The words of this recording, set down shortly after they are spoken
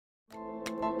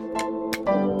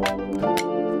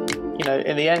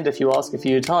in the end, if you ask a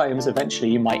few times,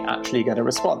 eventually you might actually get a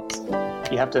response.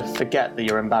 You have to forget that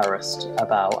you're embarrassed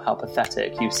about how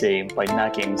pathetic you seem by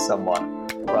nagging someone,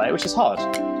 right? Which is hard,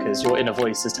 because your inner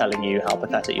voice is telling you how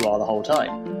pathetic you are the whole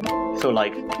time. You feel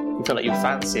like you're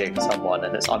fancying someone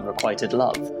and it's unrequited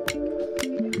love.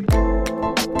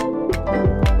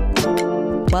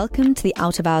 Welcome to the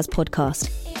Out of Hours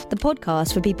podcast, the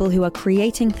podcast for people who are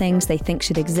creating things they think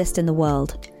should exist in the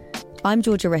world. I'm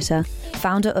Georgia Ritter,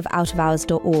 founder of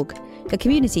outofhours.org, a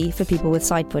community for people with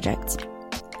side projects.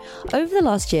 Over the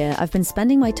last year, I've been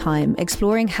spending my time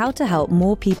exploring how to help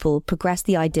more people progress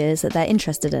the ideas that they're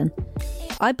interested in.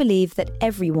 I believe that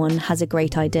everyone has a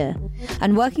great idea,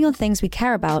 and working on things we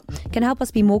care about can help us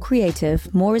be more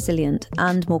creative, more resilient,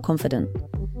 and more confident.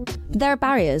 But there are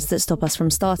barriers that stop us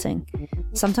from starting.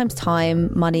 Sometimes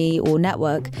time, money, or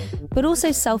network, but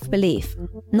also self-belief,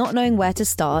 not knowing where to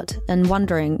start and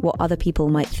wondering what other people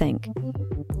might think.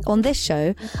 On this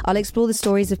show, I'll explore the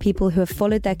stories of people who have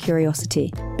followed their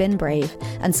curiosity, been brave,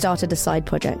 and started a side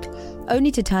project,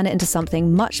 only to turn it into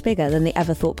something much bigger than they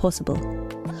ever thought possible.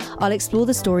 I'll explore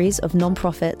the stories of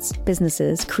non-profits,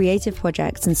 businesses, creative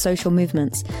projects, and social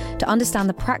movements to understand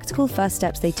the practical first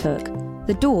steps they took,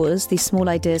 the doors these small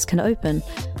ideas can open,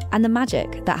 and the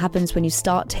magic that happens when you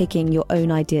start taking your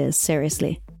own ideas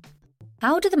seriously.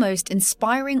 How do the most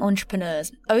inspiring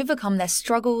entrepreneurs overcome their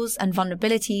struggles and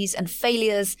vulnerabilities and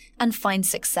failures and find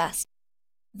success?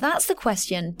 That's the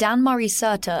question Dan Murray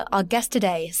Serter, our guest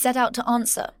today, set out to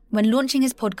answer when launching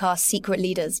his podcast, Secret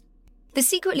Leaders. The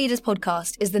Secret Leaders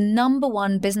podcast is the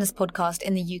 #1 business podcast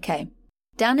in the UK.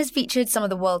 Dan has featured some of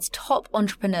the world's top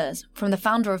entrepreneurs, from the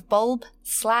founder of Bulb,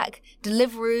 Slack,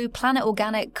 Deliveroo, Planet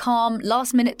Organic, Calm,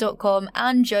 LastMinute.com,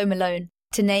 and Joe Malone,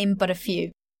 to name but a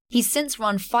few. He's since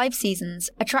run 5 seasons,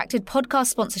 attracted podcast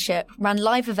sponsorship, ran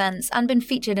live events, and been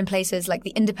featured in places like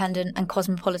The Independent and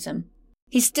Cosmopolitan.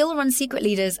 He still runs Secret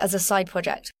Leaders as a side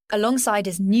project, alongside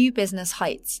his new business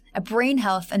Heights, a brain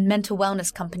health and mental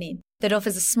wellness company that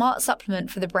offers a smart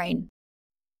supplement for the brain.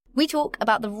 We talk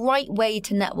about the right way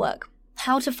to network,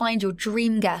 how to find your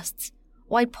dream guests,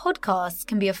 why podcasts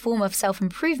can be a form of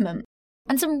self-improvement,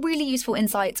 and some really useful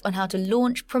insights on how to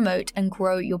launch, promote, and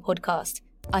grow your podcast.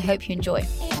 I hope you enjoy.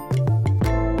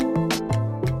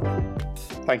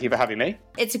 Thank you for having me.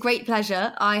 It's a great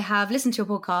pleasure. I have listened to your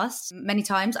podcast many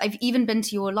times. I've even been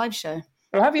to your live show.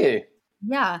 Oh, have you?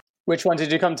 Yeah. Which one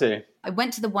did you come to? I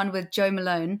went to the one with Joe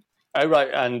Malone. Oh, right,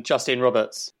 and Justine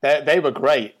Roberts. They were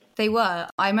great. They were.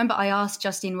 I remember I asked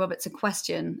Justine Roberts a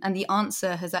question, and the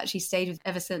answer has actually stayed with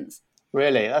ever since.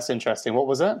 Really? That's interesting. What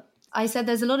was it? I said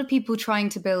there's a lot of people trying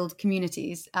to build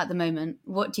communities at the moment.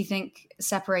 What do you think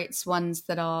separates ones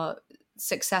that are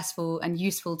successful and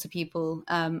useful to people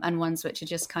and ones which are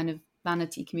just kind of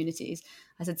vanity communities?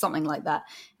 I said something like that.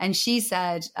 And she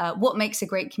said, what makes a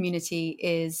great community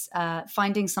is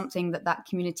finding something that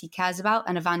community cares about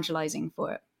and evangelizing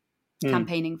for it,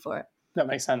 campaigning for it. That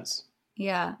makes sense.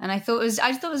 Yeah. And I thought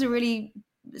it was a really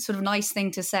sort of nice thing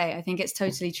to say. I think it's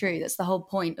totally true. That's the whole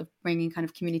point of bringing kind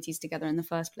of communities together in the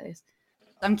first place.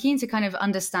 I'm keen to kind of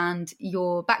understand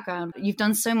your background. You've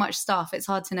done so much stuff. It's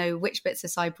hard to know which bits are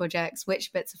side projects,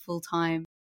 which bits are full-time.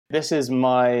 This is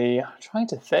I'm trying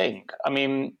to think. I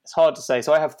mean, it's hard to say.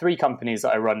 So I have 3 companies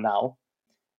that I run now.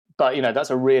 But,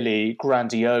 that's a really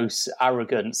grandiose,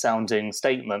 arrogant sounding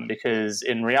statement, because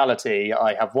in reality,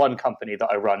 I have 1 company that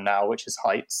I run now, which is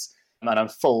Heights. And I'm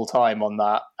full-time on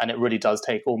that, and it really does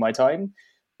take all my time.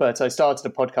 But I started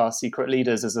a podcast, Secret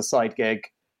Leaders, as a side gig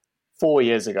 4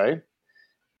 years ago.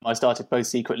 I started both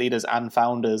Secret Leaders and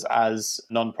Founders as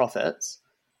non-profits.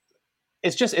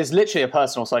 It's literally a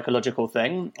personal psychological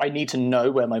thing. I need to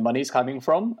know where my money's coming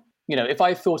from. If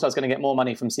I thought I was going to get more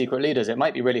money from Secret Leaders, it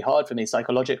might be really hard for me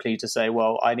psychologically to say,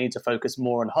 well, I need to focus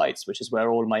more on Heights, which is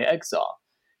where all my eggs are,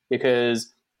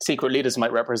 because Secret Leaders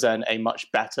might represent a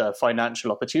much better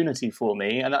financial opportunity for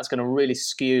me, and that's going to really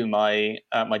skew my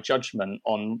judgment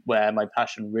on where my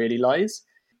passion really lies.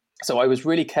 So I was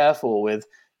really careful with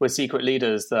Secret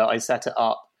Leaders that I set it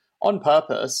up on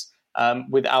purpose,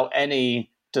 without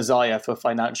any desire for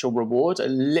financial reward,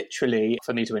 literally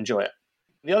for me to enjoy it.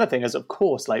 The other thing is, of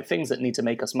course, things that need to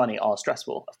make us money are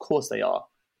stressful. Of course they are.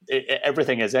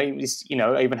 Everything is, I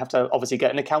even have to obviously get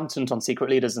an accountant on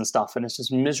Secret Leaders and stuff, and it's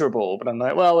just miserable. But I'm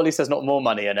like, well, at least there's not more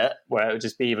money in it, where it would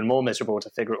just be even more miserable to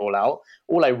figure it all out.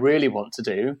 All I really want to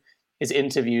do is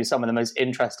interview some of the most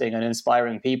interesting and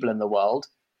inspiring people in the world,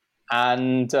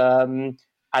 and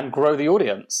grow the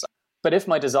audience. But if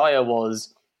my desire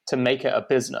was to make it a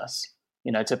business,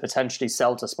 to potentially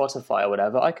sell to Spotify or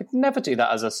whatever, I could never do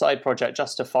that as a side project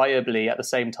justifiably at the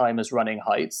same time as running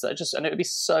Heights. And it would be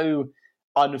so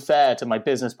unfair to my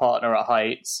business partner at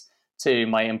Heights, to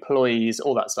my employees,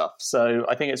 all that stuff. So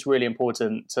I think it's really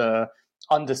important to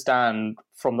understand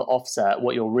from the offset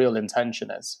what your real intention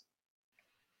is.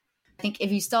 I think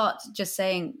if you start just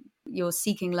saying you're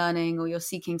seeking learning, or you're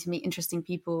seeking to meet interesting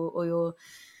people, or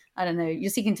you're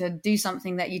seeking to do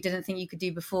something that you didn't think you could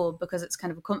do before because it's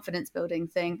kind of a confidence building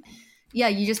thing, yeah,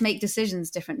 you just make decisions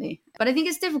differently. But I think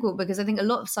it's difficult because I think a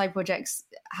lot of side projects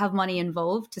have money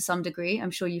involved to some degree.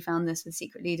 I'm sure you found this with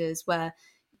Secret Leaders, where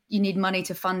you need money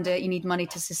to fund it, you need money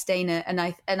to sustain it. And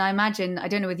I imagine, I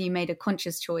don't know whether you made a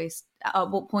conscious choice, at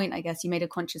what point, I guess, you made a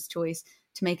conscious choice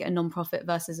to make it a non-profit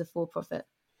versus a for-profit.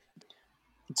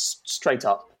 Straight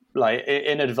up, like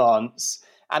in advance.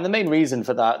 And the main reason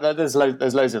for that, there's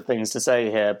loads of things to say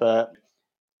here, but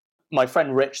my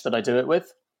friend Rich that I do it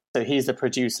with, so he's the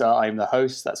producer, I'm the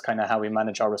host. That's kind of how we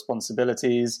manage our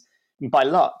responsibilities. By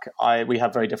luck, we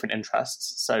have very different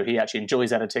interests. So he actually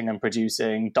enjoys editing and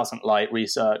producing, doesn't like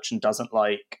research, and doesn't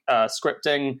like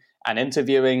scripting and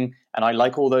interviewing. And I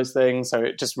like all those things. So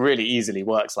it just really easily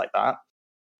works like that.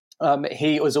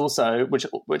 He was also,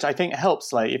 which I think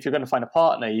helps, like if you're going to find a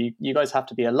partner, you guys have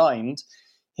to be aligned.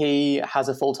 He has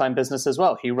a full-time business as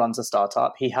well. He runs a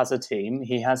startup. He has a team.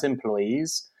 He has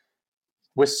employees.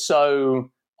 We're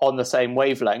so on the same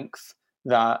wavelength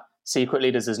that Secret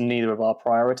Leaders is neither of our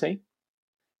priority.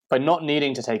 By not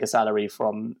needing to take a salary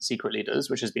from Secret Leaders,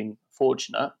 which has been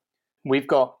fortunate, we've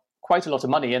got quite a lot of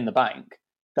money in the bank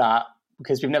that,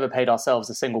 because we've never paid ourselves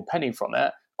a single penny from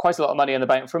it, quite a lot of money in the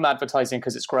bank from advertising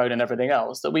because it's grown and everything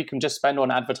else, that we can just spend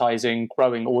on advertising,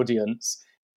 growing audience.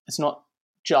 It's not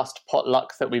just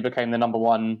potluck that we became the number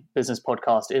one business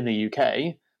podcast in the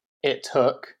UK. It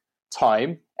took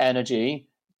time, energy,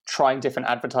 trying different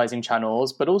advertising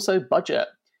channels, but also budget.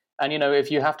 And, if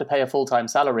you have to pay a full-time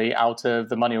salary out of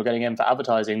the money you're getting in for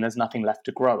advertising, there's nothing left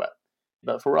to grow it.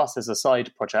 But for us as a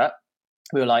side project,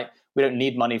 we were like, we don't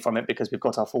need money from it because we've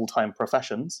got our full-time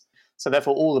professions. So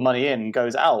therefore, all the money in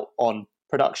goes out on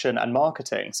production and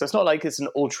marketing. So it's not like it's an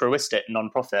altruistic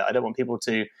nonprofit. I don't want people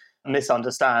to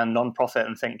misunderstand nonprofit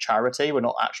and think charity. We're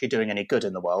not actually doing any good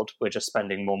in the world. We're just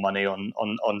spending more money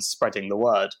on spreading the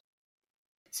word.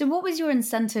 So what was your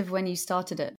incentive when you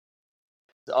started it?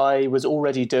 I was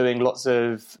already doing lots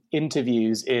of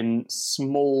interviews in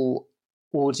small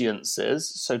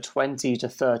audiences, so 20 to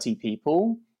 30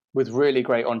 people with really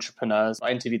great entrepreneurs.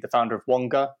 I interviewed the founder of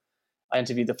Wonga. I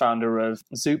interviewed the founder of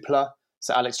Zoopla,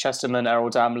 so Alex Chesterman, Errol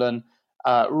Damlin.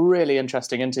 Really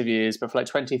interesting interviews, but for like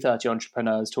 20, 30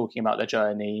 entrepreneurs talking about their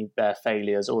journey, their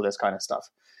failures, all this kind of stuff.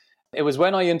 It was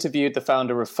when I interviewed the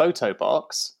founder of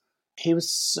Photobox. He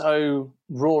was so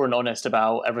raw and honest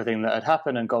about everything that had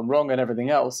happened and gone wrong and everything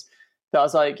else that I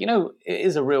was like, it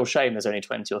is a real shame there's only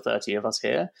 20 or 30 of us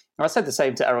here. And I said the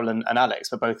same to Errol and Alex,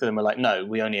 but both of them were like, no,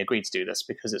 we only agreed to do this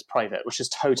because it's private, which is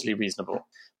totally reasonable.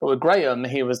 But with Graham,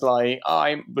 he was like,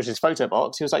 which is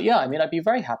Photobox, he was like, yeah, I'd be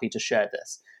very happy to share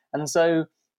this. And so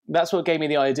that's what gave me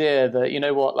the idea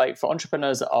that, like for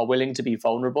entrepreneurs that are willing to be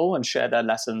vulnerable and share their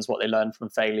lessons, what they learned from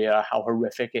failure, how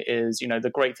horrific it is.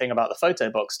 The great thing about the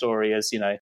Photobox story is,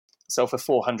 sold for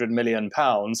 £400 million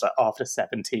after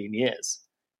 17 years.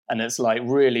 And it's like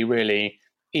really, really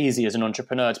easy as an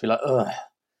entrepreneur to be like, ugh,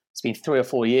 it's been 3 or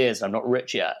 4 years and I'm not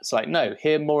rich yet. It's like, no,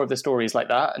 hear more of the stories like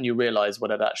that and you realize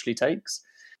what it actually takes.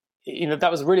 That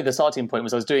was really the starting point,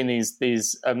 was I was doing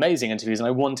these amazing interviews and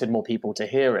I wanted more people to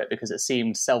hear it because it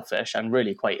seemed selfish and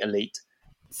really quite elite.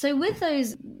 So with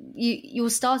those, you're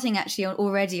starting actually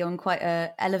already on quite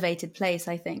a elevated place,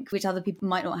 I think, which other people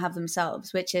might not have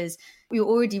themselves, which is you're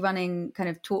already running kind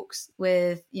of talks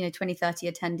with, 20,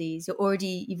 30 attendees.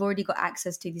 You've already got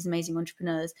access to these amazing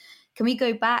entrepreneurs. Can we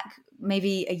go back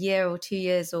maybe a year or 2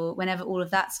 years or whenever all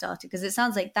of that started? Because it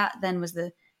sounds like that then was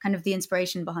the kind of the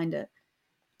inspiration behind it.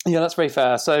 Yeah, that's very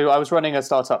fair. So I was running a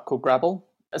startup called Grabble.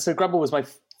 So Grabble was my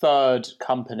third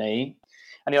company.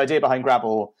 And the idea behind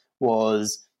Grabble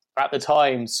was, at the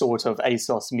time, sort of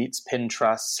ASOS meets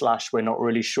Pinterest / we're not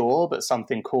really sure, but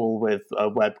something cool with a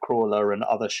web crawler and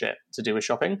other shit to do with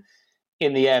shopping.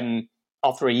 In the end,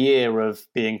 after a year of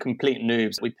being complete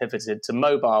noobs, we pivoted to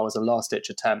mobile as a last-ditch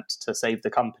attempt to save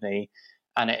the company,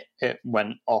 and it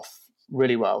went off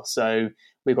really well. So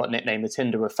we got nicknamed the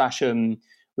Tinder of fashion.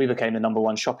 We became the number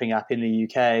one shopping app in the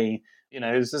UK.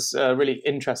 It was just a really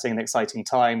interesting and exciting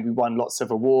time. We won lots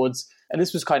of awards. And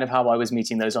this was kind of how I was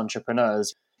meeting those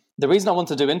entrepreneurs. The reason I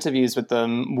wanted to do interviews with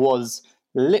them was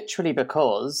literally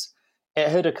because it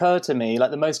had occurred to me,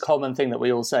 like the most common thing that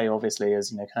we all say, obviously,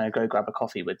 is, can I go grab a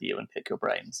coffee with you and pick your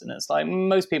brains? And it's like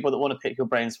most people that want to pick your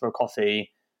brains for a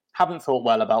coffee haven't thought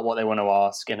well about what they want to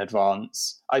ask in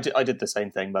advance. I did the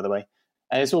same thing, by the way.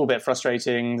 And it's all a bit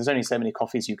frustrating. There's only so many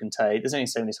coffees you can take. There's only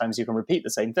so many times you can repeat the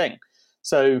same thing.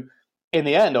 So in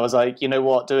the end, I was like, you know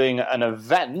what, doing an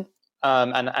event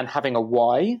and having a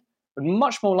why,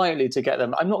 much more likely to get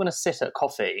them. I'm not going to sit at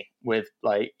coffee with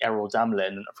like Errol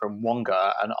Damlin from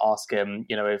Wonga and ask him,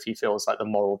 you know, if he feels like the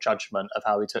moral judgment of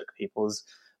how he took people's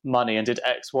money and did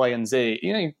X, Y, and Z.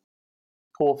 You know,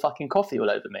 pour fucking coffee all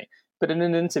over me. But in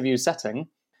an interview setting,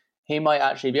 he might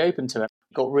actually be open to it.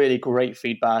 Got really great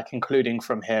feedback, including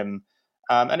from him.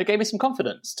 And it gave me some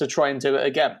confidence to try and do it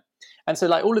again. And so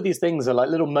like all of these things are like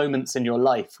little moments in your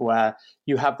life where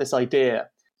you have this idea.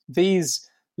 These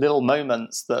little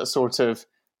moments that sort of,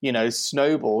 you know,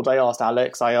 snowballed. I asked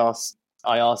Alex, I asked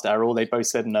Errol, they both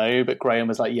said no, but Graham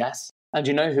was like, yes. And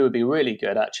you know who would be really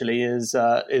good actually is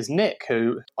Nick,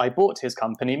 who I bought his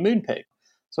company Moonpig.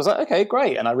 So I was like, okay,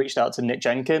 great. And I reached out to Nick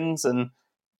Jenkins, and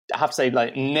I have to say,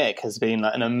 like, Nick has been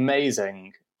like an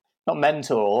amazing, not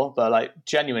mentor, but like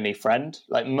genuinely friend,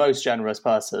 like most generous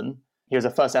person. He was the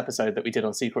first episode that we did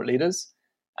on Secret Leaders.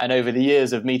 And over the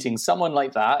years of meeting someone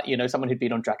like that, you know, someone who'd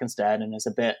been on Dragon's Den and is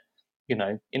a bit, you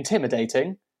know,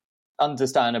 intimidating,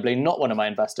 understandably, not one of my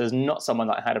investors, not someone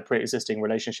that I had a pre-existing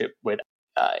relationship with.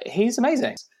 He's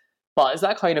amazing. But it's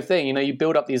that kind of thing, you know, you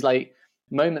build up these like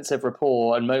moments of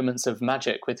rapport and moments of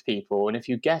magic with people. And if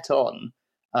you get on,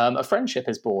 a friendship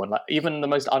is born. Like even the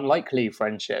most unlikely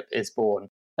friendship is born.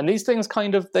 And these things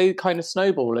kind of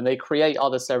snowball and they create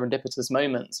other serendipitous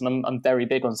moments. And I'm very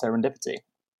big on serendipity.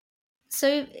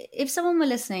 So if someone were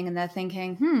listening and they're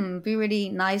thinking, it'd be really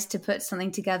nice to put something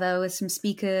together with some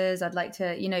speakers, I'd like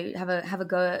to, you know, have a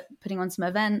go at putting on some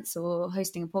events or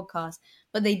hosting a podcast,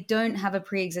 but they don't have a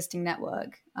pre-existing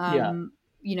network,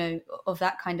 you know, of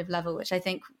that kind of level, which I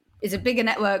think is a bigger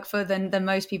network than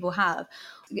most people have.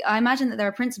 I imagine that there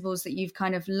are principles that you've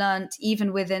kind of learnt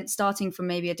even within starting from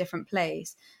maybe a different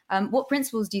place. What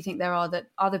principles do you think there are that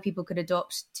other people could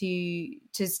adopt to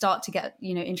start to get,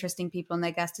 you know, interesting people on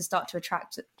their guests, to start to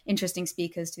attract interesting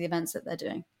speakers to the events that they're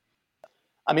doing?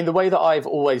 I mean, the way that I've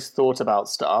always thought about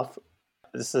stuff,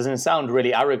 this doesn't sound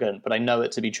really arrogant, but I know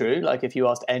it to be true. Like if you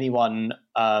asked anyone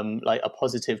like a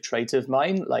positive trait of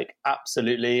mine, like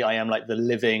absolutely, I am like the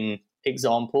living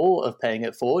example of paying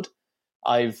it forward.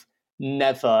 I've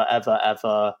never, ever,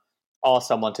 ever asked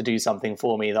someone to do something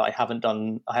for me that I haven't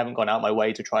done. I haven't gone out my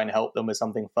way to try and help them with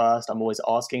something first. I'm always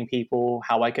asking people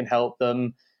how I can help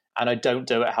them. And I don't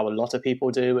do it how a lot of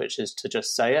people do, which is to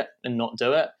just say it and not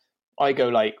do it. I go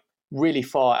like really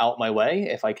far out my way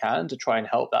if I can to try and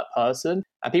help that person.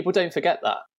 And people don't forget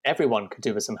that. Everyone could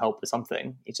do with some help with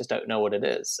something. You just don't know what it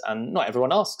is. And not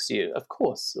everyone asks you, of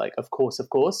course.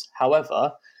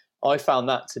 However, I found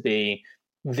that to be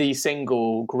the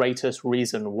single greatest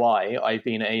reason why I've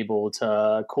been able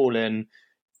to call in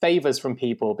favors from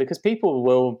people, because people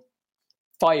will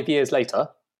 5 years later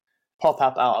pop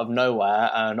up out of nowhere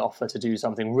and offer to do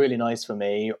something really nice for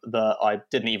me that I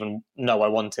didn't even know I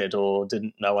wanted or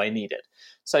didn't know I needed.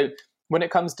 So when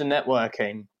it comes to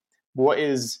networking, what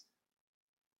is,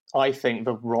 I think,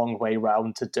 the wrong way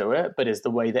round to do it, but is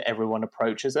the way that everyone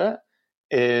approaches it,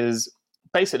 is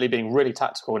basically being really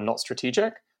tactical and not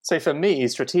strategic. So for me,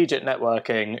 strategic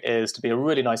networking is to be a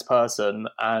really nice person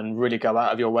and really go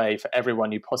out of your way for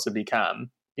everyone you possibly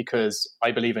can, because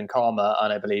I believe in karma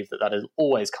and I believe that that has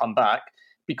always come back.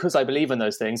 Because I believe in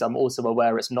those things, I'm also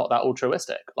aware it's not that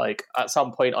altruistic. Like at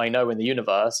some point I know in the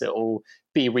universe it will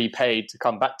be repaid to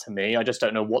come back to me. I just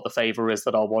don't know what the favor is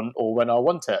that I'll want or when I'll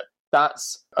want it.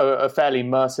 That's a fairly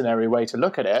mercenary way to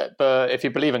look at it. But if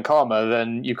you believe in karma,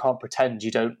 then you can't pretend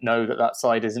you don't know that that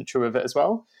side isn't true of it as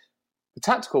well. The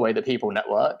tactical way that people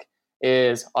network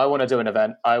is, I want to do an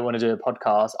event, I want to do a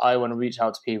podcast, I want to reach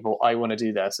out to people, I want to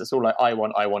do this. It's all like, I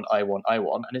want.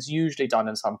 And it's usually done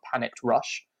in some panicked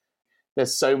rush.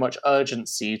 There's so much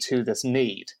urgency to this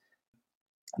need.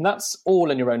 And that's all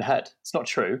in your own head. It's not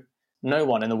true. No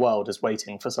one in the world is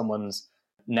waiting for someone's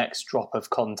next drop of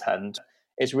content.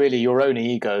 It's really your own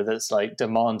ego that's like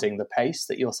demanding the pace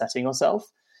that you're setting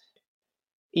yourself.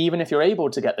 Even if you're able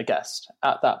to get the guest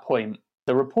at that point,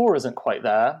 the rapport isn't quite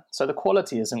there, so the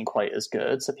quality isn't quite as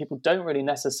good. So people don't really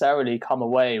necessarily come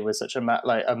away with such a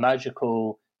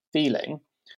magical feeling.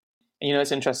 And, you know,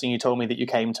 it's interesting. You told me that you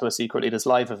came to a Secret Leaders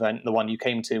Live event. The one you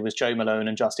came to was Joe Malone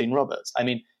and Justine Roberts. I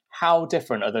mean, how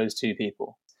different are those two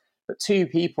people? But two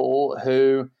people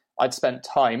who I'd spent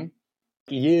time,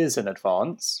 years in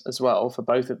advance as well, for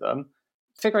both of them,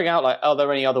 figuring out, like, are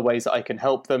there any other ways that I can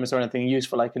help them? Is there anything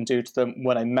useful I can do to them?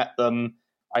 When I met them,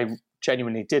 I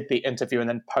genuinely did the interview, and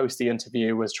then post the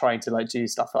interview was trying to like do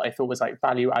stuff that I thought was like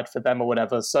value add for them or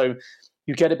whatever. So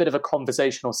you get a bit of a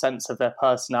conversational sense of their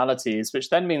personalities, which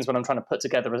then means when I'm trying to put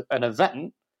together an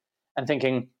event, and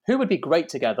thinking, who would be great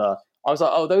together? I was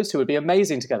like, oh, those two would be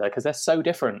amazing together because they're so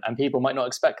different and people might not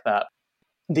expect that.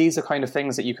 These are kind of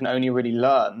things that you can only really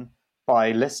learn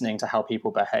by listening to how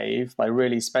people behave, by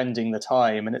really spending the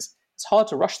time. And it's hard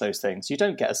to rush those things. You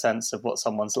don't get a sense of what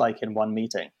someone's like in one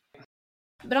meeting.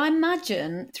 But I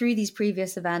imagine through these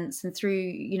previous events and through,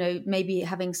 you know, maybe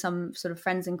having some sort of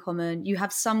friends in common, you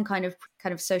have some kind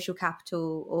of social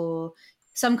capital or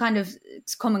some kind of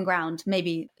common ground.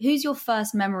 Maybe who's your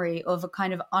first memory of a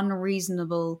kind of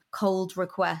unreasonable cold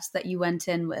request that you went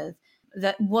in with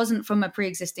that wasn't from a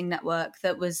pre-existing network,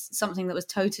 that was something that was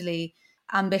totally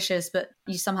ambitious, but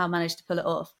you somehow managed to pull it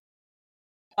off?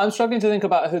 I'm struggling to think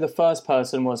about who the first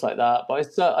person was like that,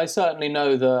 but I certainly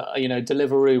know that, you know,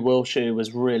 Deliveroo Wilshere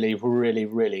was really, really,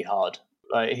 really hard.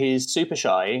 Like, he's super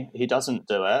shy. He doesn't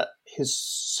do it. He's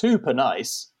super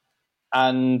nice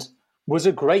and was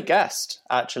a great guest,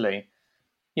 actually.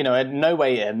 You know, had no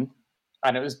way in,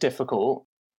 and it was difficult.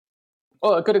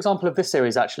 Well, a good example of this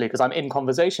series, actually, because I'm in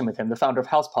conversation with him, the founder of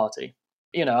House Party.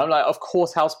 You know, I'm like, of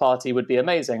course, House Party would be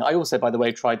amazing. I also, by the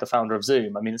way, tried the founder of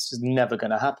Zoom. I mean, it's just never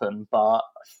going to happen. But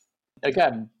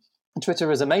again,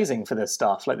 Twitter is amazing for this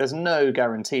stuff. Like, there's no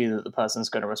guarantee that the person's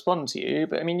going to respond to you.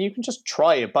 But I mean, you can just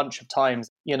try a bunch of times.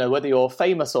 You know, whether you're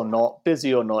famous or not,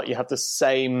 busy or not, you have the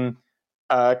same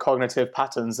cognitive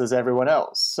patterns as everyone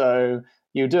else. So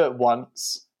you do it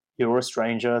once. You're a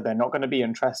stranger. They're not going to be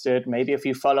interested. Maybe if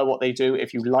you follow what they do,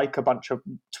 if you like a bunch of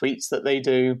tweets that they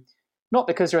do, not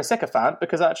because you're a sycophant,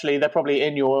 because actually they're probably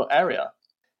in your area.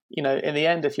 You know, in the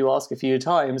end, if you ask a few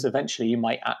times, eventually you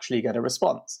might actually get a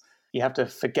response. You have to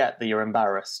forget that you're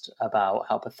embarrassed about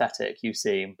how pathetic you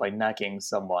seem by nagging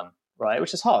someone, right?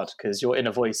 Which is hard because your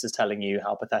inner voice is telling you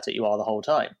how pathetic you are the whole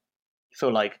time. You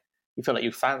feel like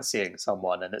you're fancying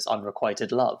someone and it's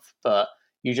unrequited love, but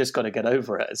you just got to get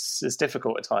over it. It's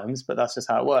difficult at times, but that's just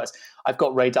how it works. I've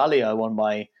got Ray Dalio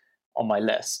on my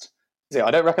list. I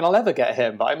don't reckon I'll ever get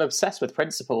him, but I'm obsessed with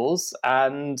principles,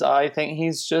 and I think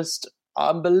he's just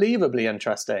unbelievably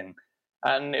interesting.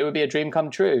 And it would be a dream come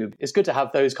true. It's good to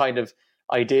have those kind of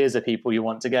ideas of people you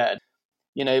want to get.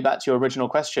 You know, back to your original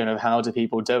question of how do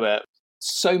people do it?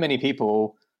 So many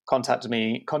people contact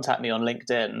me on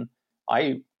LinkedIn.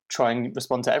 I try and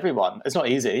respond to everyone. It's not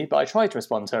easy, but I try to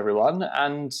respond to everyone.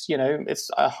 And, you know, it's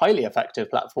a highly effective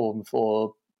platform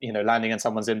for, you know, landing in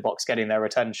someone's inbox, getting their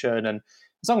attention. And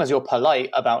as long as you're polite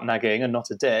about nagging and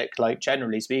not a dick, like,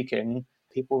 generally speaking,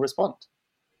 people respond.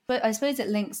 But I suppose it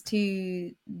links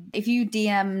to if you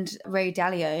DM'd Ray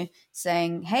Dalio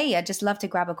saying, "Hey, I'd just love to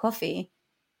grab a coffee,"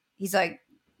 he's like,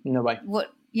 "No way.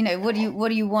 What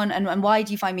do you want, and why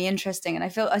do you find me interesting?" And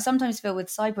I sometimes feel with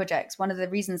side projects, one of the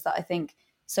reasons that I think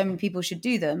so many people should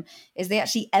do them is they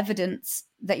actually evidence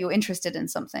that you're interested in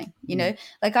something. You know,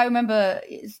 like I remember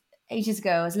ages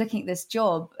ago, I was looking at this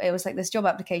job. It was like this job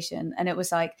application, and it was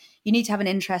like, you need to have an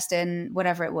interest in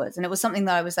whatever it was. And it was something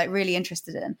that I was like really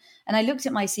interested in. And I looked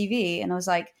at my CV and I was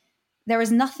like, there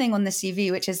is nothing on the CV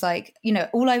which is like, you know,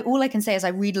 all I can say is I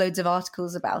read loads of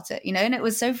articles about it, you know, and it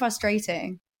was so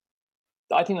frustrating.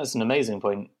 I think that's an amazing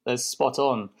point. That's spot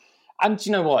on. And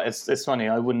you know what? It's funny.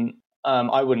 I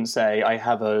wouldn't say I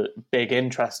have a big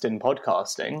interest in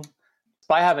podcasting.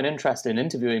 But I have an interest in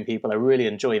interviewing people. I really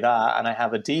enjoy that. And I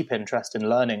have a deep interest in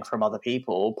learning from other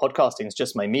people. Podcasting is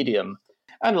just my medium.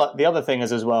 And like, the other thing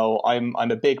is as well, I'm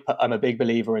a big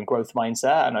believer in growth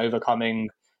mindset and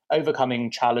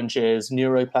overcoming challenges,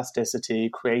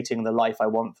 neuroplasticity, creating the life I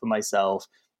want for myself.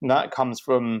 And that comes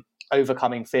from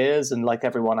overcoming fears. And like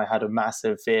everyone, I had a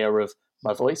massive fear of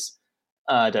my voice.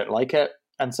 I don't like it.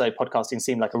 And so podcasting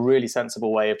seemed like a really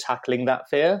sensible way of tackling that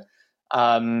fear.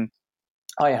 I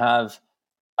have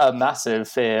a massive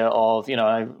fear of, you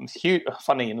know,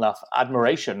 funny enough,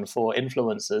 admiration for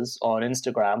influencers on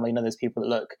Instagram. You know, there's people that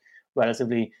look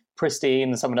relatively pristine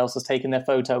and someone else has taken their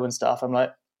photo and stuff. I'm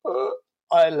like,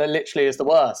 I literally is the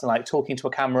worst. And like talking to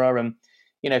a camera and,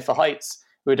 you know, for Heights,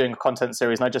 we were doing a content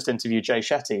series and I just interviewed Jay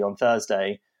Shetty on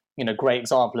Thursday. You know, great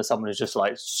example of someone who's just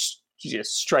like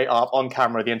just straight up on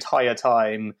camera the entire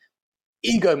time.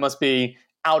 Ego must be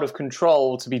out of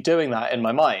control to be doing that in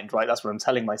my mind, right? That's what I'm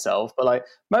telling myself. But like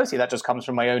mostly that just comes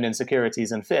from my own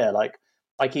insecurities and fear. Like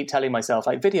I keep telling myself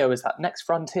like video is that next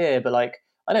frontier, but like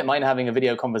I don't mind having a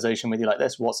video conversation with you like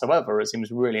this whatsoever. It seems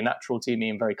really natural to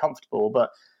me and very comfortable. But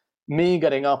me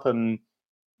getting up and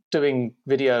doing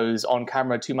videos on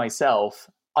camera to myself,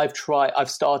 I've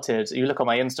started, you look on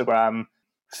my Instagram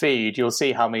feed, you'll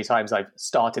see how many times I've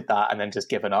started that and then just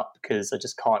given up because I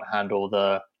just can't handle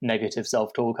the negative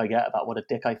self-talk I get about what a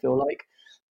dick I feel like.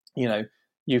 You know,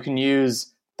 you can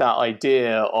use that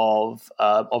idea of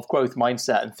growth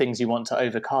mindset and things you want to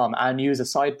overcome, and use a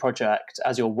side project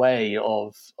as your way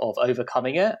of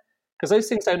overcoming it, because those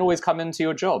things don't always come into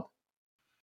your job.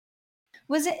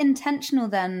 Was it intentional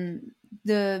then,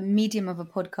 the medium of a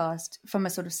podcast, from a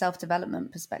sort of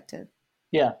self-development perspective?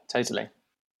 Yeah, totally.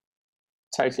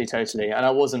 And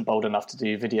I wasn't bold enough to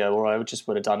do video, or I just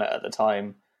would have done it at the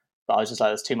time. But I was just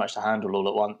like, there's too much to handle all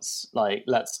at once. Like,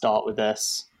 let's start with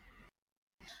this.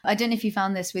 I don't know if you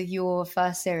found this with your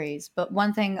first series, but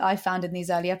one thing I found in these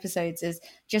early episodes is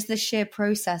just the sheer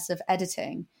process of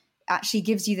editing actually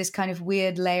gives you this kind of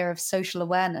weird layer of social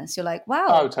awareness. You're like, wow.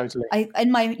 Oh, totally.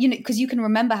 Because you can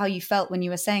remember how you felt when you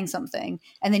were saying something,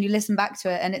 and then you listen back to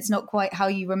it and it's not quite how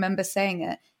you remember saying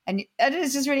it. And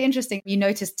it's just really interesting. You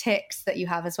notice tics that you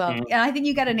have as well. And I think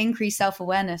you get an increased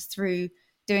self-awareness through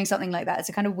doing something like that. It's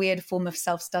a kind of weird form of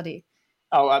self-study.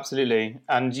 Oh, absolutely.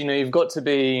 And, you've got to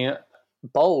be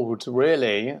bold,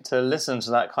 really, to listen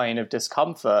to that kind of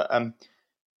discomfort.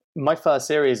 My first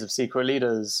series of Secret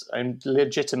Leaders, I'm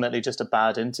legitimately just a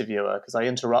bad interviewer, because I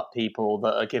interrupt people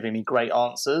that are giving me great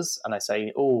answers, and I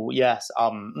say, oh, yes,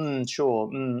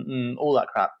 sure, all that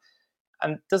crap.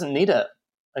 And it doesn't need it.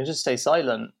 I just stay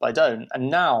silent. I don't. And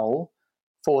now,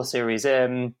 4 series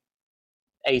in,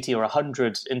 80 or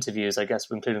 100 interviews, I guess,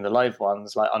 including the live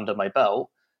ones, like under my belt,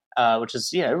 which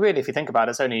is, really, if you think about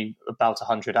it, it's only about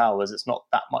 100 hours. It's not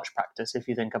that much practice if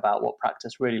you think about what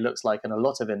practice really looks like in a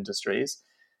lot of industries.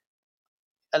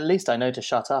 At least I know to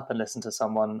shut up and listen to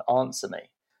someone answer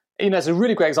me. It's a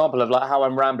really great example of like how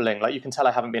I'm rambling. Like, you can tell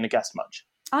I haven't been a guest much.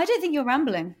 I don't think you're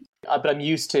rambling. But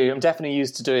I'm definitely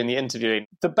used to doing the interviewing.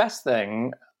 The best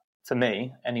thing for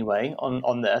me, anyway,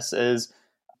 on this is,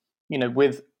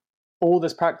 with all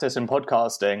this practice in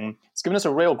podcasting, it's given us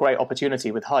a real great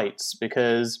opportunity with Heights,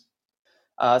 because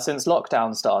since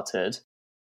lockdown started,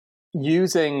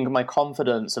 using my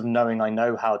confidence of knowing I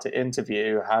know how to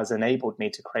interview has enabled me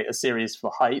to create a series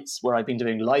for Heights, where I've been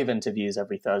doing live interviews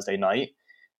every Thursday night.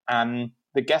 And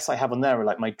the guests I have on there are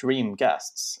like my dream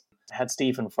guests. I had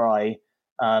Stephen Fry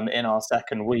in our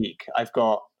second week. I've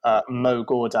got Mo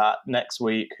Gawdat next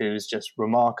week, who's just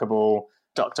remarkable.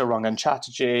 Dr. Rangan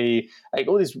Chatterjee, like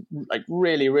all these like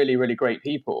really, really, really great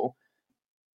people.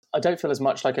 I don't feel as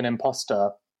much like an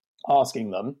imposter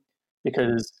asking them,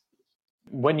 because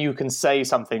when you can say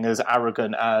something as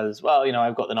arrogant as, well,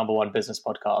 I've got the #1 business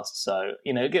podcast, so,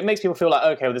 it makes people feel like,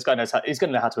 okay, well, this guy he's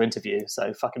going to know how to interview,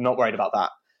 so fuck, I'm not worried about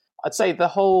that. I'd say the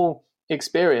whole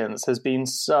experience has been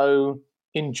so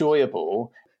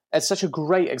enjoyable. It's such a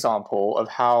great example of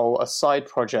how a side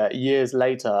project years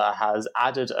later has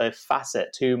added a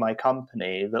facet to my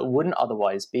company that wouldn't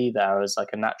otherwise be there as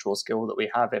like a natural skill that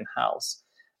we have in-house.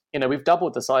 We've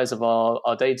doubled the size of our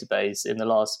database in the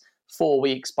last 4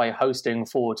 weeks by hosting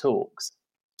 4 talks.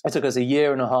 It took us a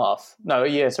year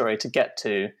to get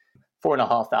to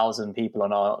 4,500 people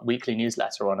on our weekly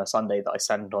newsletter on a Sunday that I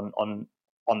send on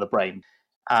the brain.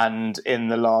 And in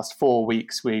the last 4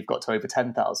 weeks, we've got to over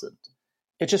 10,000.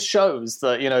 It just shows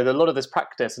that, a lot of this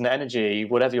practice and energy,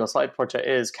 whatever your side project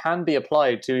is, can be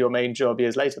applied to your main job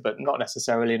years later, but not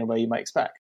necessarily in a way you might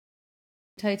expect.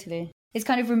 Totally. It's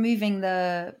kind of removing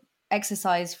the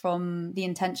exercise from the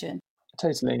intention.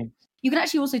 Totally. You can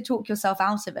actually also talk yourself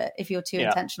out of it if you're too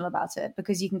intentional about it,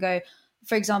 because you can go,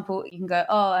 for example,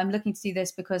 oh, I'm looking to do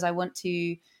this because I want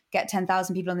to get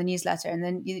 10,000 people on the newsletter, and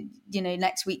then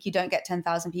next week you don't get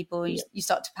 10,000 people, and you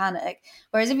start to panic.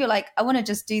 Whereas if you're like, I want to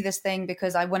just do this thing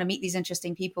because I want to meet these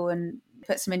interesting people and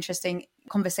put some interesting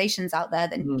conversations out there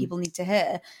that people need to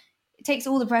hear, it takes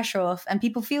all the pressure off, and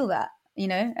people feel that,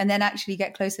 and then actually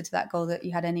get closer to that goal that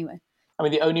you had anyway. I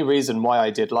mean, the only reason why I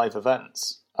did live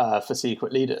events for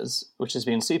Secret Leaders, which has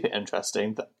been super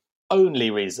interesting, the only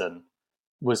reason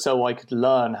was so I could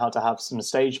learn how to have some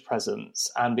stage presence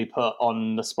and be put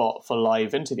on the spot for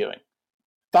live interviewing.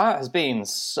 That has been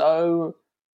so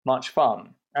much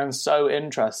fun and so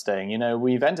interesting.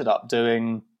 We've ended up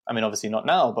doing, obviously not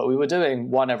now, but we were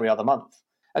doing one every other month.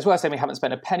 As well as saying, we haven't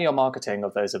spent a penny on marketing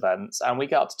of those events, and we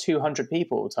get up to 200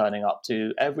 people turning up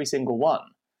to every single one.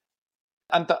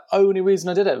 And the only reason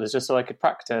I did it was just so I could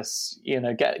practice,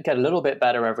 get a little bit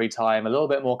better every time, a little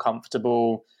bit more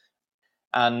comfortable.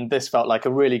 And this felt like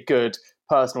a really good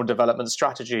personal development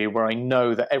strategy, where I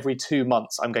know that every 2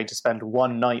 months I'm going to spend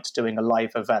one night doing a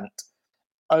live event.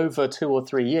 Over 2 or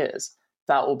 3 years,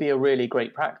 that will be a really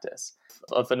great practice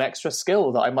of an extra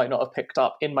skill that I might not have picked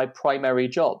up in my primary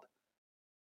job.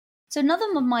 So another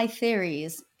of my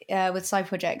theories with side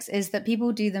projects is that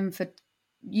people do them for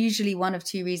usually one of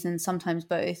 2 reasons, sometimes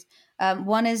both.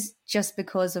 One is just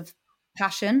because of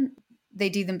passion. they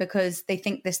do them because they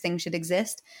think this thing should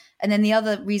exist. And then the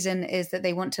other reason is that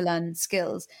they want to learn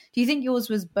skills. Do you think yours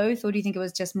was both, or do you think it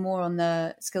was just more on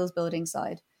the skills building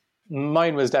side?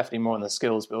 Mine was definitely more on the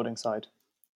skills building side.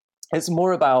 It's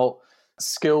more about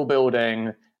skill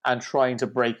building and trying to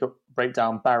break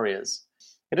down barriers.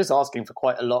 It is asking for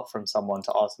quite a lot from someone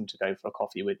to ask them to go for a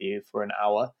coffee with you for an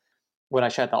hour. When I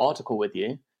shared that article with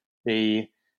you, the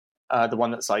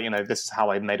one that's like, this is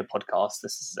how I made a podcast.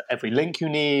 This is every link you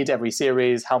need, every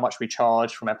series, how much we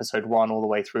charge from episode 1 all the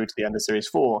way through to the end of series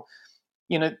 4.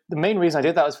 The main reason I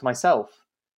did that was for myself,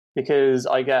 because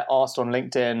I get asked on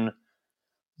LinkedIn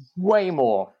way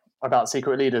more about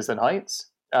Secret Leaders than Heights.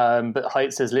 But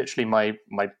Heights is literally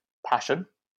my passion.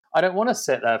 I don't want to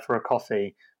sit there for a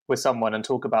coffee with someone and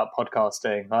talk about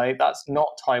podcasting. Right? That's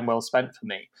not time well spent for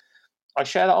me. I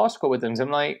share that article with them. And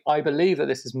I'm like, I believe that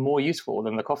this is more useful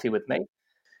than the coffee with me.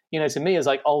 To me, it's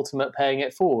like ultimate paying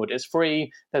it forward. It's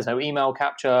free. There's no email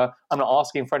capture. I'm not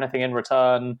asking for anything in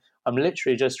return. I'm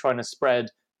literally just trying to spread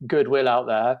goodwill out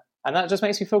there. And that just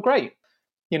makes me feel great.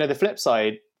 The flip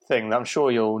side thing that I'm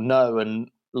sure you'll know and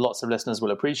lots of listeners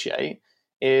will appreciate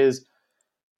is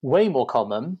way more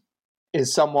common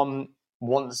is someone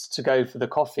wants to go for the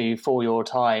coffee for your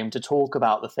time to talk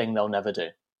about the thing they'll never do.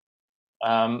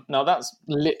 Now, that's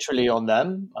literally on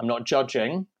them. I'm not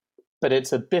judging, but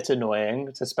it's a bit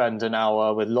annoying to spend an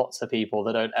hour with lots of people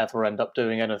that don't ever end up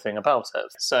doing anything about it.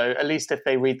 So at least if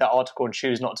they read that article and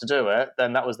choose not to do it,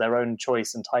 then that was their own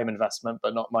choice and time investment,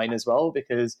 but not mine as well,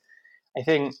 because I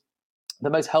think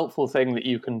the most helpful thing that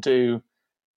you can do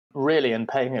really in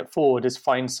paying it forward is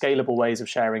find scalable ways of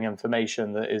sharing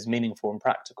information that is meaningful and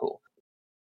practical.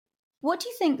 What do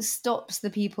you think stops the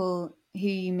people who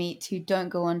you meet who don't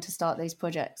go on to start these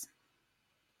projects?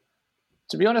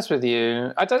 To be honest with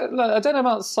you, I don't know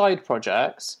about side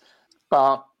projects,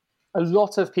 but a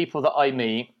lot of people that I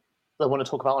meet that want to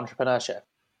talk about entrepreneurship,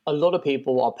 a lot of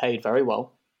people are paid very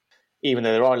well. Even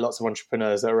though there are lots of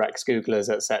entrepreneurs that are ex-Googlers,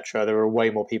 etc., there are way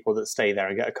more people that stay there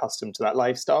and get accustomed to that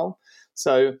lifestyle.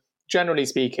 So generally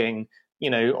speaking,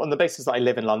 on the basis that I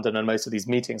live in London and most of these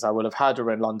meetings I will have had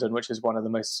are in London, which is one of the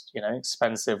most,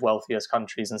 expensive, wealthiest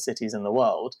countries and cities in the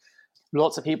world,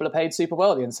 lots of people are paid super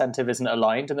well. The incentive isn't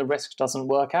aligned and the risk doesn't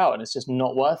work out and it's just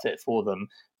not worth it for them.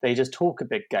 They just talk a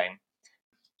big game.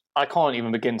 I can't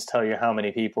even begin to tell you how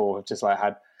many people have just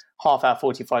had half-hour,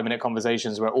 45-minute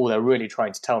conversations where all they're really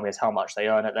trying to tell me is how much they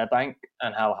earn at their bank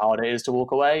and how hard it is to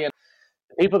walk away. And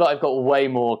the people that I've got way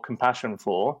more compassion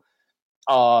for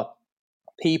are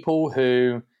people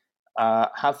who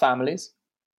have families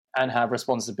and have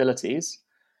responsibilities.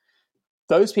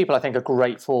 Those people I think are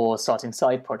great for starting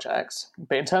side projects.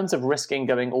 But in terms of risking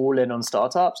going all in on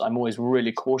startups, I'm always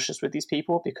really cautious with these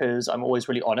people because I'm always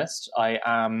really honest. I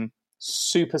am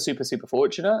super, super, super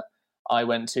fortunate. I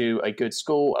went to a good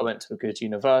school. I went to a good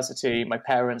university. My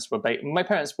parents were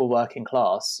working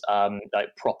class,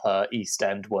 like proper East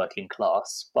End working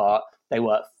class, but they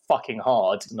worked fucking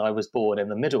hard. And I was born in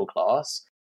the middle class.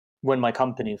 When my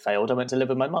company failed, I went to live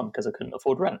with my mum because I couldn't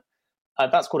afford rent.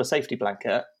 That's called a safety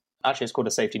blanket. Actually, it's called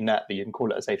a safety net, but you can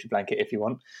call it a safety blanket if you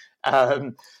want.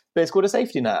 But it's called a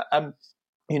safety net. And,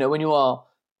 when you are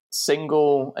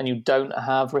single and you don't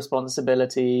have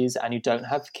responsibilities and you don't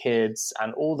have kids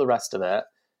and all the rest of it,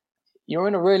 you're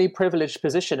in a really privileged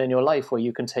position in your life where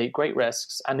you can take great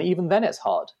risks. And even then it's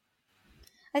hard.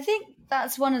 I think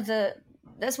that's one of the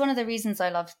reasons I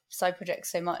love side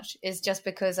projects so much, is just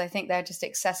because I think they're just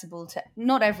accessible to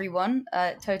not everyone.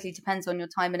 It totally depends on your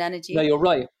time and energy. No, you're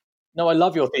right. No, I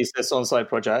love your thesis on side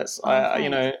projects.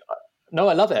 No,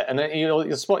 I love it. And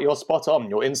you're spot on.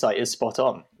 Your insight is spot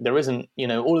on. There isn't,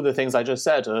 all of the things I just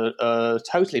said are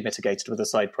totally mitigated with a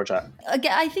side project.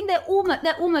 Again, I think they're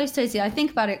almost totally. I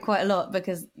think about it quite a lot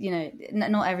because,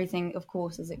 not everything, of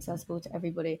course, is accessible to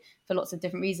everybody for lots of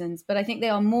different reasons. But I think they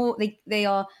are more, they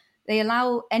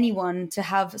allow anyone to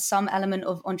have some element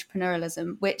of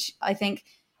entrepreneurialism, which I think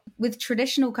with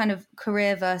traditional kind of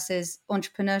career versus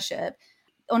entrepreneurship,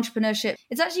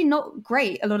 it's actually not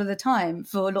great a lot of the time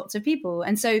for lots of people.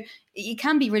 And so it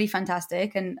can be really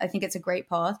fantastic. And I think it's a great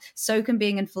path. So can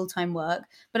being in full-time work.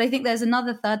 But I think there's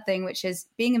another third thing, which is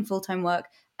being in full-time work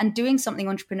and doing something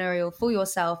entrepreneurial for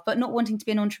yourself, but not wanting to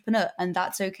be an entrepreneur. And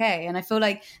that's okay. And I feel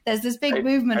like there's this big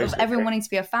movement of everyone wanting to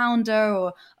be a founder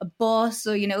or a boss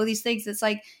or, all these things. It's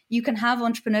like you can have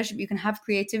entrepreneurship, you can have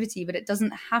creativity, but it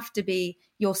doesn't have to be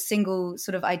your single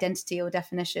sort of identity or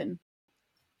definition.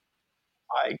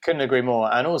 I couldn't agree more.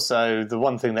 And also the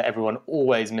one thing that everyone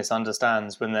always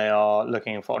misunderstands when they are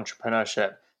looking for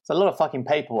entrepreneurship, it's a lot of fucking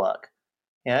paperwork.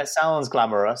 It sounds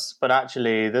glamorous, but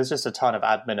actually there's just a ton of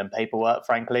admin and paperwork,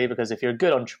 frankly, because if you're a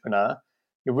good entrepreneur,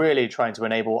 you're really trying to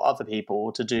enable other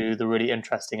people to do the really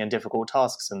interesting and difficult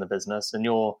tasks in the business. And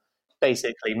you're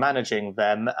basically managing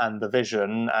them and the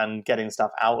vision and getting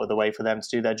stuff out of the way for them to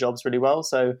do their jobs really well.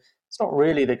 So it's not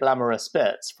really the glamorous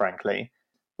bits, frankly.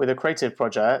 With a creative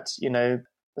project,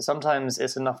 sometimes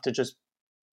it's enough to just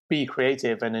be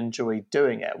creative and enjoy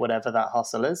doing it, whatever that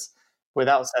hustle is,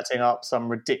 without setting up some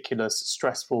ridiculous,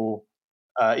 stressful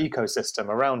ecosystem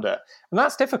around it. And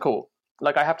that's difficult.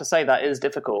 Like, I have to say, that is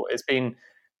difficult. It's been,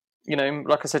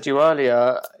 like I said to you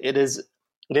earlier, it is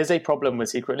a problem with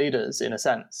Secret Leaders in a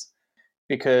sense,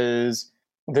 because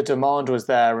the demand was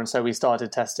there, and so we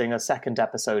started testing a second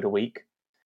episode a week.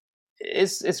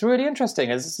 It's really interesting.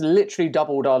 It's literally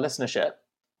doubled our listenership.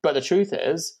 But the truth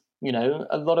is,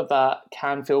 a lot of that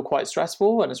can feel quite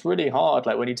stressful, and it's really hard.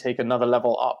 Like when you take another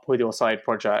level up with your side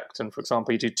project, and for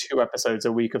example, you do 2 episodes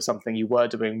a week of something you were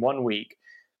doing 1 week,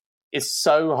 it's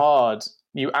so hard.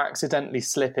 You accidentally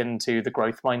slip into the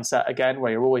growth mindset again,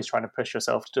 where you're always trying to push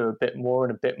yourself to do a bit more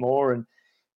and a bit more. And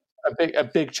a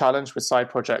big challenge with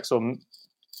side projects or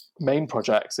main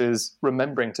projects is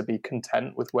remembering to be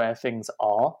content with where things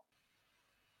are.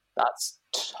 That's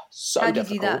so How do you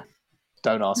difficult. do that?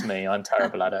 Don't ask me. I'm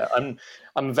terrible at it.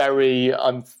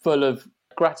 I'm full of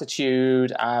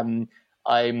gratitude.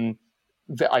 I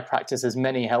practice as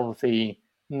many healthy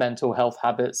mental health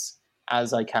habits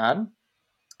as I can.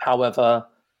 However,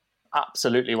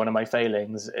 absolutely one of my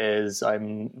failings is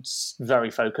I'm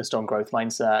very focused on growth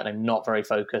mindset, and I'm not very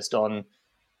focused on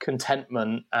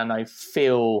contentment, and I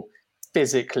feel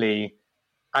physically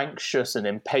anxious and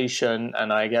impatient,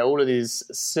 and I get all of these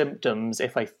symptoms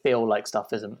if I feel like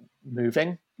stuff isn't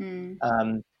moving.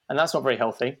 And that's not very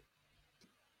healthy.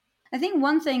 I think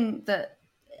one thing that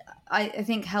I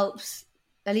think helps,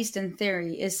 at least in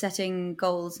theory, is setting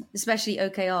goals, especially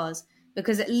OKRs,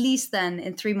 because at least then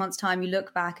in 3 months' time, you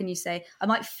look back and you say, I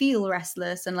might feel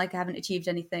restless and like I haven't achieved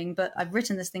anything, but I've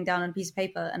written this thing down on a piece of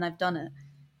paper and I've done it.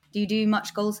 Do you do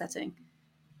much goal setting?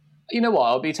 You know what?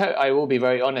 I will be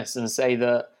very honest and say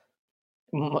that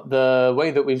the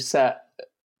way that we've set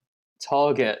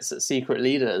targets at Secret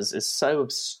Leaders is so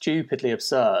stupidly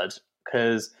absurd,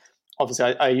 because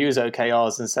obviously I use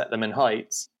OKRs and set them in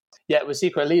heights. Yet with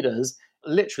Secret Leaders,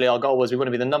 literally our goal was we want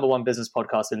to be the #1 business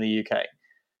podcast in the UK,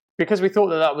 because we thought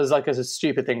that was like a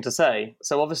stupid thing to say.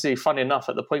 So obviously, funny enough,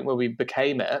 at the point where we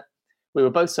became it, we were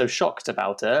both so shocked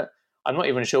about it. I'm not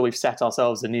even sure we've set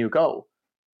ourselves a new goal,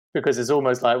 because it's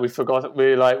almost like we forgot.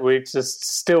 We're just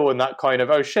still in that kind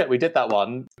of, oh shit, we did that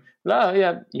one. No,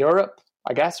 yeah, Europe,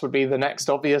 I guess, would be the next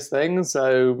obvious thing.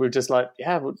 So we're just like,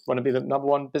 yeah, we want to be the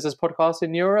 #1 business podcast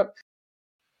in Europe.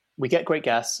 We get great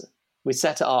guests. We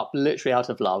set it up literally out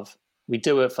of love. We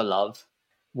do it for love.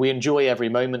 We enjoy every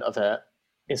moment of it.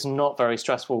 It's not very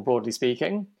stressful, broadly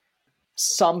speaking.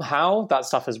 Somehow that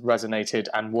stuff has resonated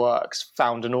and works,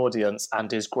 found an audience,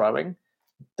 and is growing.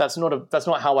 That's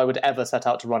not how I would ever set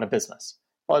out to run a business.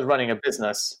 If I was running a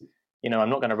business, I'm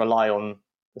not going to rely on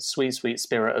the sweet, sweet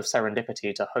spirit of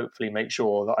serendipity to hopefully make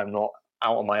sure that I'm not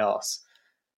out on my arse.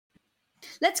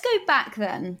 Let's go back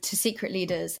then to Secret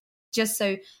Leaders, just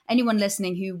so anyone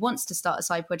listening who wants to start a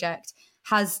side project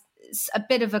has a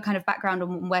bit of a kind of background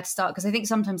on where to start, because I think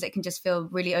sometimes it can just feel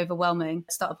really overwhelming.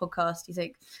 Start a podcast, you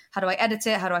think, how do I edit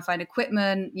it? How do I find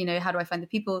equipment? How do I find the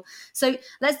people? So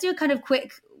let's do a kind of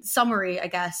quick summary, I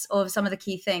guess, of some of the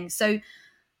key things. So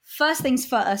first things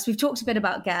first, we've talked a bit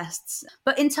about guests,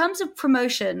 but in terms of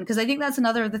promotion, because I think that's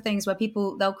another of the things where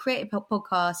they'll create a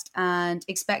podcast and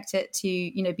expect it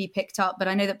to, be picked up. But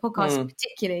I know that podcasts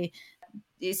particularly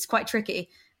is quite tricky.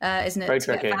 Isn't it? Very to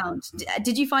tricky. Get found.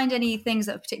 Did you find any things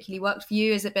that have particularly worked for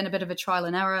you? Has it been a bit of a trial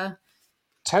and error?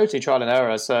 Totally trial and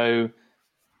error. So,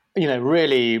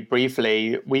 really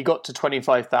briefly, we got to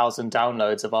 25,000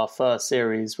 downloads of our first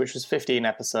series, which was 15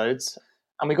 episodes.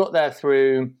 And we got there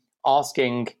through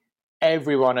asking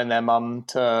everyone and their mum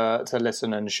to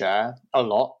listen and share a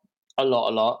lot.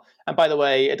 And by the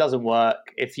way, it doesn't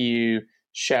work if you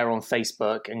share on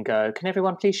Facebook and go, can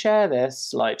everyone please share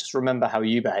this? Like, just remember how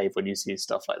you behave when you see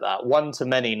stuff like that. One to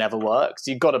many never works.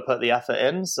 You've got to put the effort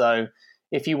in. So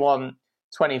if you want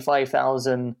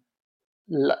 25,000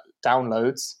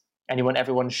 downloads and you want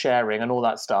everyone sharing and all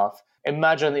that stuff,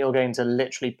 imagine that you're going to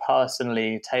literally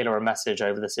personally tailor a message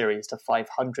over the series to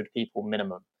 500 people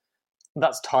minimum.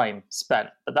 That's time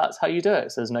spent, but that's how you do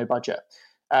it. So there's no budget.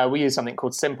 We use something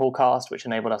called Simplecast, which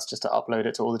enabled us just to upload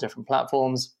it to all the different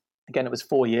platforms. Again, it was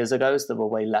 4 years ago, so there were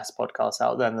way less podcasts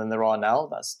out there than there are now.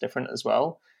 That's different as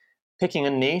well. Picking a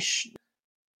niche.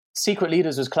 Secret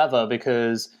Leaders was clever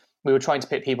because we were trying to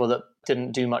pick people that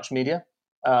didn't do much media.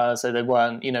 So they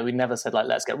weren't, we never said like,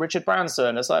 let's get Richard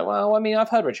Branson. It's like, well, I mean, I've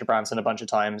heard Richard Branson a bunch of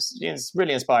times. It's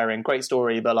really inspiring, great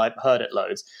story, but like heard it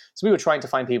loads. So we were trying to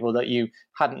find people that you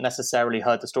hadn't necessarily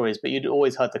heard the stories, but you'd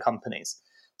always heard the companies.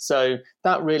 So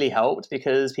that really helped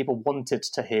because people wanted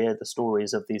to hear the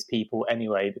stories of these people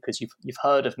anyway, because you've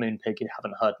heard of Moonpig, you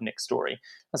haven't heard Nick's story.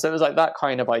 And so it was like that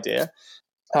kind of idea.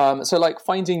 So like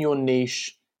finding your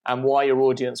niche and why your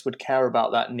audience would care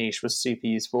about that niche was super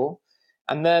useful.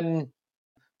 And then,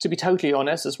 to be totally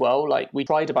honest as well, like we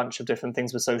tried a bunch of different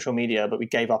things with social media, but we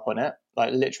gave up on it.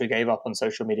 Like literally gave up on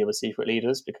social media with Secret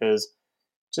Leaders because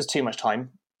just too much time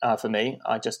for me.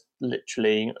 I just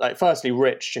literally, like, firstly,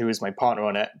 Rich, who is my partner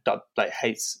on it, like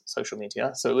hates social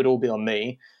media. So it would all be on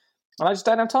me. And I just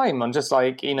don't have time. I'm just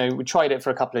like, we tried it for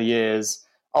a couple of years.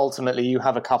 Ultimately, you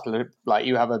have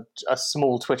you have a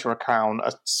small Twitter account,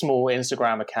 a small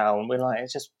Instagram account. We're like,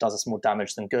 it just does us more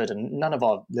damage than good. And none of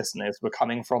our listeners were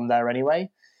coming from there anyway.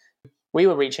 We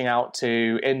were reaching out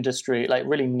to industry, like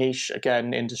really niche,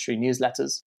 again, industry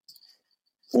newsletters.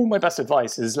 All my best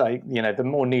advice is like, the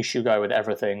more niche you go with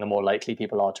everything, the more likely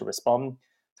people are to respond.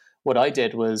 What I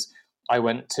did was I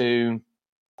went to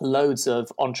loads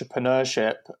of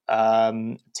entrepreneurship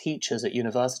teachers at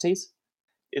universities.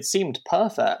 It seemed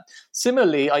perfect.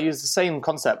 Similarly, I used the same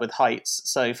concept with Heights.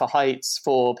 So for Heights,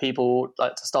 for people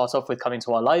like to start off with coming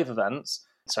to our live events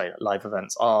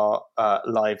are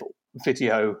live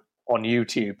video on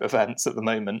YouTube events at the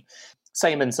moment.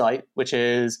 Same insight, which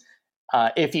is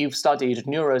if you've studied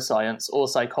neuroscience or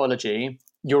psychology,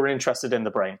 you're interested in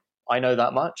the brain. I know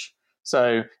that much.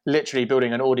 So literally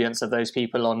building an audience of those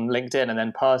people on LinkedIn and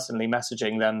then personally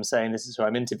messaging them saying, this is who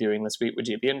I'm interviewing this week, would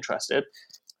you be interested?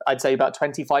 I'd say about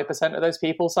 25% of those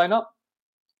people sign up.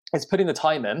 It's putting the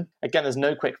time in. Again, there's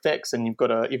no quick fix, and you've got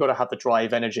to have the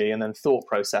drive, energy, and then thought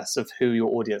process of who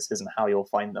your audience is and how you'll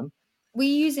find them. Were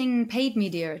you using paid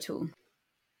media at all?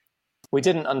 We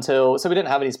didn't we didn't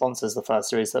have any sponsors the first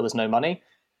series. There was no money.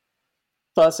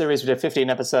 First series, we did 15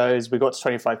 episodes. We got to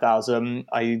 25,000.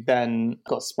 I then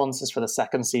got sponsors for the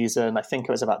second season. I think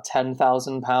it was about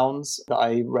 £10,000 that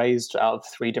I raised out of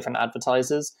 3 different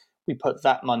advertisers. We put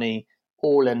that money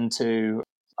all into,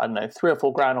 I don't know, 3 or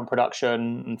 4 grand on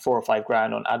production and 4 or 5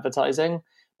 grand on advertising.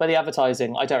 But the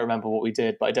advertising, I don't remember what we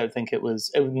did, but I don't think it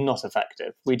was not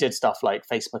effective. We did stuff like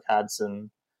Facebook ads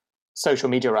and social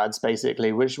media ads,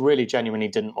 basically, which really genuinely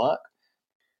didn't work.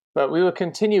 But we were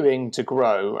continuing to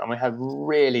grow, and we had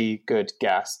really good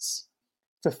guests.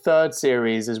 The third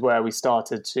series is where we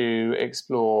started to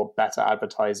explore better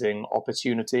advertising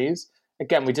opportunities.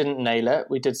 Again, we didn't nail it.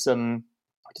 We did some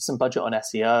budget on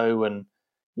SEO and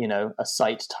a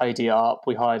site tidy up.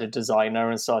 We hired a designer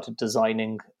and started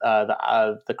designing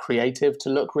the creative to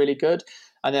look really good.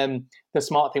 And then the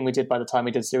smart thing we did by the time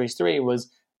we did series 3 was,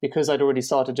 because I'd already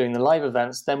started doing the live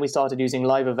events, then we started using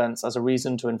live events as a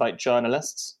reason to invite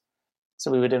journalists. So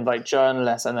we would invite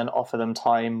journalists and then offer them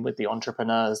time with the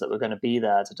entrepreneurs that were going to be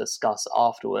there to discuss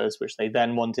afterwards, which they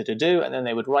then wanted to do. And then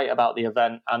they would write about the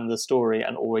event and the story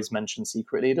and always mention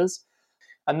Secret Leaders.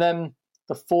 And then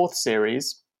the 4th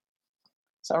series,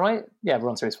 is that right? Yeah,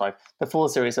 we're on series 5. The 4th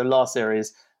series, so last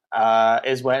series,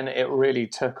 is when it really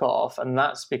took off. And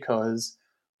that's because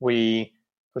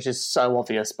which is so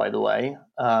obvious, by the way,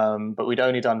 but we'd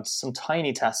only done some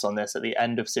tiny tests on this at the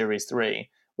end of series 3,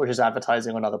 which is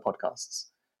advertising on other podcasts.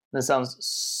 And it sounds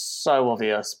so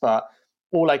obvious, but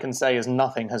all I can say is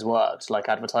nothing has worked like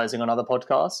advertising on other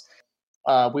podcasts.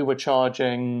 We were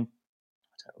charging,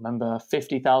 I don't remember,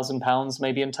 £50,000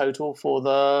 maybe in total for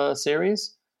the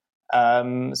series.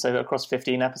 So across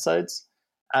 15 episodes.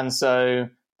 And so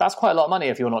that's quite a lot of money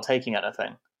if you're not taking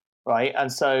anything, right?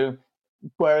 And so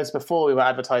whereas before we were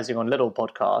advertising on little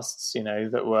podcasts,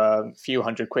 that were a few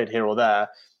 £100 here or there,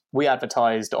 we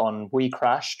advertised on We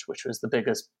Crashed, which was the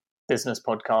biggest business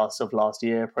podcast of last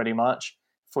year, pretty much,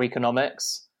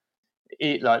 Freakonomics,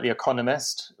 like The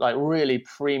Economist, like really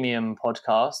premium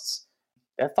podcasts.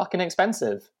 They're fucking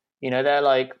expensive. They're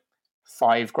like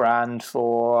 $5,000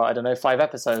 for, I don't know, 5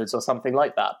 episodes or something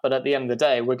like that. But at the end of the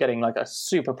day, we're getting like a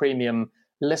super premium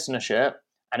listenership,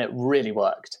 and it really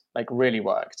worked,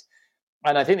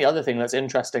 And I think the other thing that's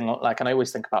interesting, and I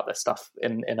always think about this stuff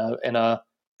in a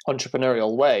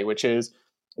entrepreneurial way, which is,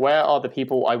 where are the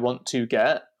people I want to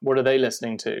get? What are they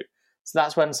listening to? So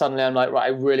that's when suddenly I'm like, right, I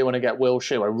really want to get Will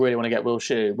Shu.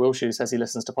 Will Shu says he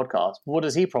listens to podcasts. What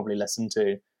does he probably listen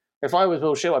to? If I was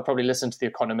Will Shu, I'd probably listen to The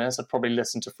Economist. I'd probably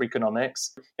listen to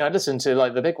Freakonomics. I'd listen to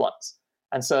like the big ones.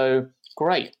 And so,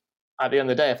 great. At the end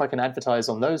of the day, if I can advertise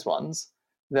on those ones,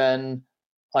 then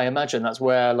I imagine that's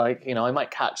where, I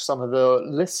might catch some of the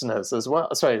listeners as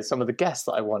well. Sorry, some of the guests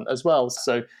that I want as well.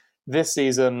 So this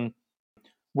season,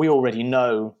 we already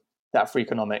know that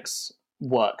Freakonomics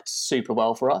worked super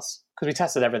well for us because we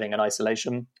tested everything in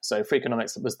isolation. So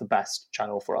Freakonomics was the best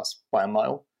channel for us by a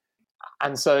mile.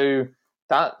 And so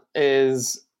that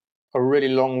is a really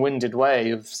long-winded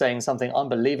way of saying something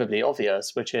unbelievably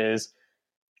obvious, which is,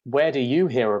 where do you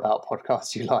hear about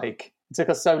podcasts you like? It took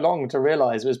us so long to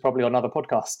realize it was probably on other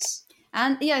podcasts.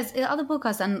 And yes, other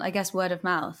podcasts and I guess word of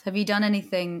mouth. Have you done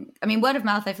anything? I mean, word of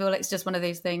mouth, I feel like it's just one of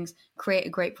those things, create a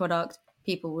great product,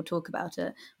 people will talk about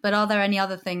it. But are there any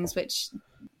other things which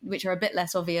are a bit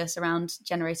less obvious around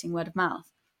generating word of mouth?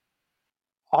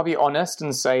 I'll be honest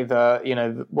and say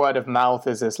that, word of mouth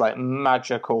is this like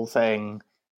magical thing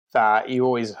that you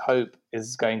always hope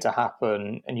is going to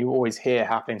happen and you always hear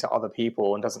happening to other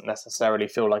people and doesn't necessarily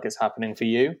feel like it's happening for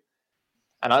you.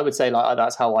 And I would say like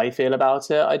that's how I feel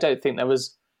about it. I don't think there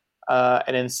was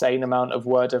an insane amount of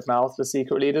word of mouth for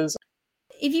Secret Leaders.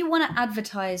 If you want to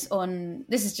advertise on,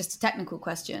 this is just a technical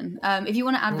question. If you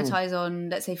want to advertise on,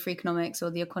 let's say, Freakonomics or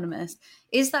The Economist,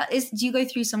 do you go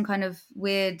through some kind of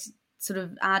weird sort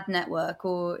of ad network,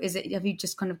 or have you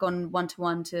just kind of gone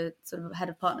one-to-one to sort of head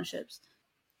of partnerships?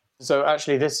 So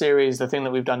actually this series, the thing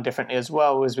that we've done differently as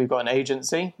well is we've got an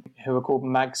agency who are called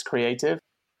Mags Creative.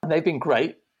 And they've been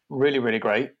great, really, really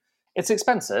great. It's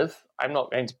expensive. I'm not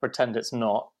going to pretend it's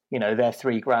not. They're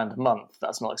 $3,000 a month.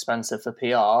 That's not expensive for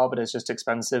PR, but it's just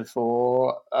expensive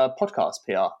for podcast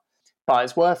PR. But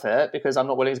it's worth it because I'm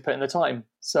not willing to put in the time.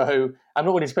 So I'm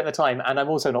not willing to put in the time, and I'm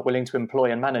also not willing to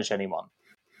employ and manage anyone.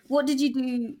 What did you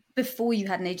do before you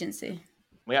had an agency?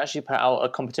 We actually put out a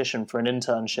competition for an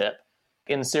internship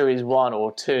in series 1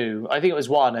 or 2. I think it was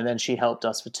 1, and then she helped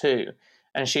us for 2.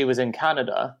 And she was in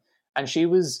Canada, and she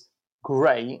was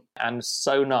great and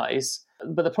so nice.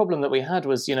 But the problem that we had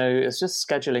was, it's just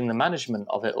scheduling the management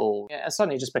of it all. It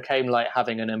suddenly just became like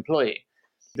having an employee.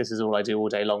 This is all I do all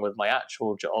day long with my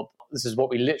actual job. This is what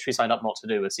we literally signed up not to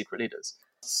do with Secret Leaders.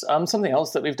 Something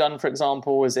else that we've done, for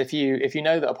example, is if you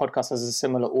know that a podcast has a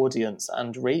similar audience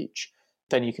and reach,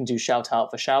 then you can do shout out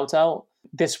for shout out.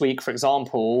 This week, for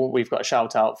example, we've got a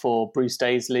shout out for Bruce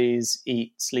Daisley's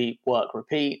Eat, Sleep, Work,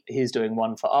 Repeat. He's doing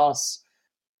one for us.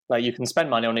 Like, you can spend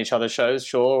money on each other's shows,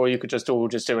 sure, or you could just all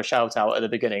do a shout out at the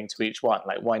beginning to each one.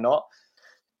 Like, why not?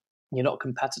 You're not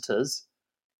competitors.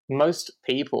 Most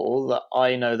people that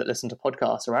I know that listen to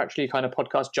podcasts are actually kind of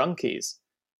podcast junkies.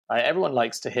 Everyone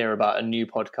likes to hear about a new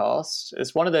podcast.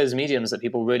 It's one of those mediums that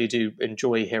people really do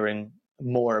enjoy hearing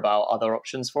more about other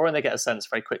options for, and they get a sense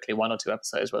very quickly, 1 or 2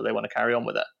 episodes, whether they want to carry on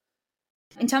with it.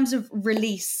 In terms of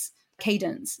release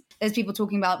cadence, there's people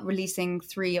talking about releasing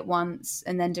 3 at once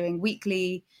and then doing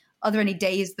weekly. Are there any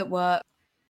days that work?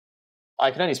 I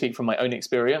can only speak from my own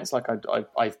experience. Like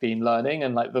I've been learning,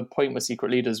 and like the point with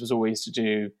Secret Leaders was always to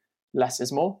do less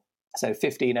is more. So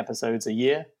 15 episodes a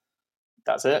year.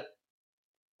 That's it.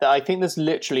 I think there's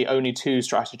literally only 2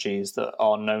 strategies that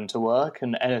are known to work,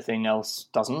 and anything else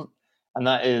doesn't. And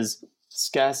that is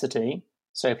scarcity.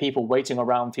 So people waiting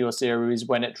around for your series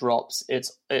when it drops,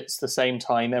 it's the same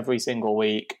time every single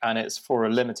week, and it's for a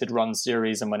limited run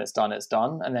series, and when it's done,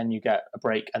 and then you get a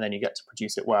break, and then you get to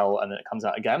produce it well, and then it comes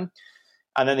out again.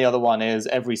 And then the other one is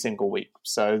every single week.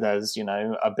 So there's,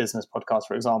 a business podcast,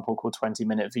 for example, called 20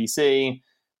 Minute VC.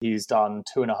 He's done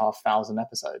 2,500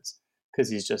 episodes because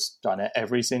he's just done it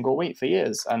every single week for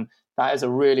years. And that is a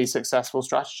really successful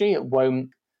strategy.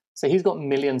 So he's got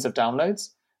millions of downloads,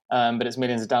 but it's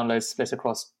millions of downloads split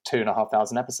across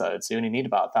 2,500 episodes. So you only need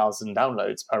about 1,000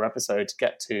 downloads per episode to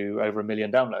get to over 1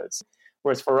 million downloads.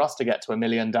 Whereas for us to get to 1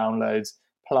 million downloads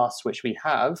plus, which we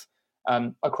have,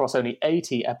 across only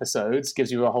 80 episodes,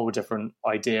 gives you a whole different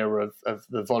idea of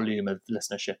the volume of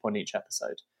listenership on each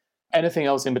episode. Anything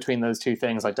else in between those 2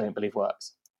 things, I don't believe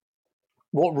works.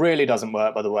 What really doesn't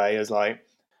work, by the way, is like,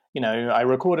 I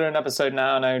recorded an episode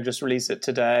now and I just release it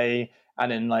today.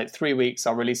 And in like 3 weeks,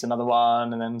 I'll release another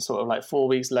one. And then sort of like 4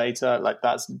 weeks later, like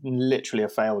that's literally a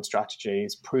failed strategy.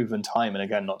 It's proven time and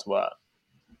again not to work.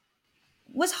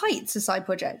 Was Heights a side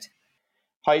project?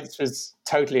 Heights was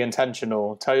totally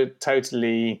intentional,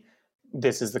 totally,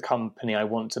 this is the company I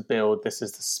want to build, this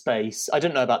is the space. I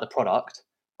didn't know about the product.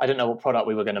 I didn't know what product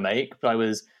we were going to make, but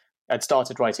I'd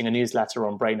started writing a newsletter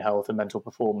on brain health and mental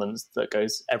performance that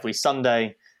goes every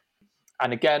Sunday.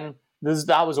 And again,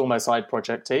 that was almost side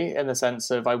project-y in the sense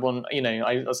of I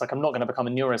was like, I'm not going to become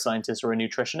a neuroscientist or a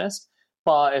nutritionist,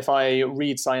 but if I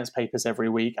read science papers every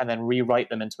week and then rewrite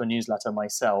them into a newsletter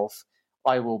myself,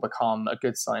 I will become a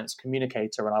good science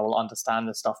communicator and I will understand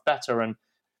this stuff better. And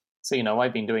so,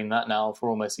 I've been doing that now for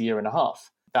almost 1.5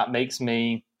 years. That makes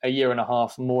me 1.5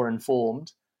 years more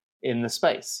informed in the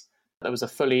space. There was a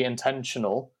fully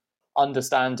intentional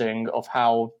understanding of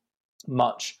how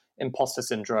much imposter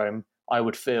syndrome I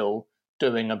would feel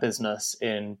doing a business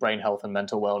in brain health and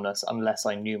mental wellness unless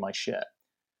I knew my shit.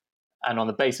 And on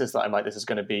the basis that I'm like, this is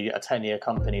going to be a 10-year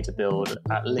company to build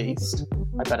at least,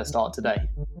 I better start today.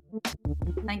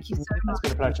 Thank you so much.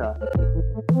 It's been a pleasure.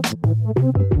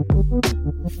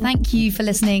 Thank you for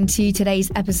listening to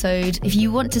today's episode. If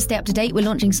you want to stay up to date, we're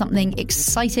launching something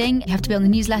exciting. You have to be on the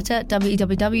newsletter,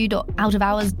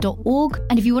 www.outofhours.org.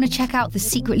 And if you want to check out the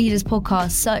Secret Leaders podcast,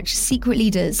 search Secret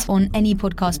Leaders on any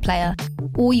podcast player,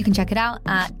 or you can check it out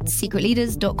at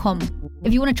secretleaders.com.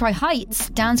 If you want to try heights,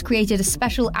 Dan's created a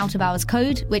special Out of Hours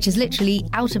code, which is literally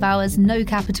out of hours, no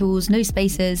capitals, no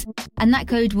spaces. And that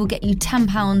code will get you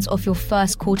 £10 off your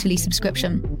first quarterly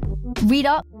subscription. Read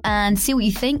up and see what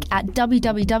you think at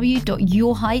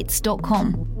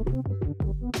www.yourheights.com.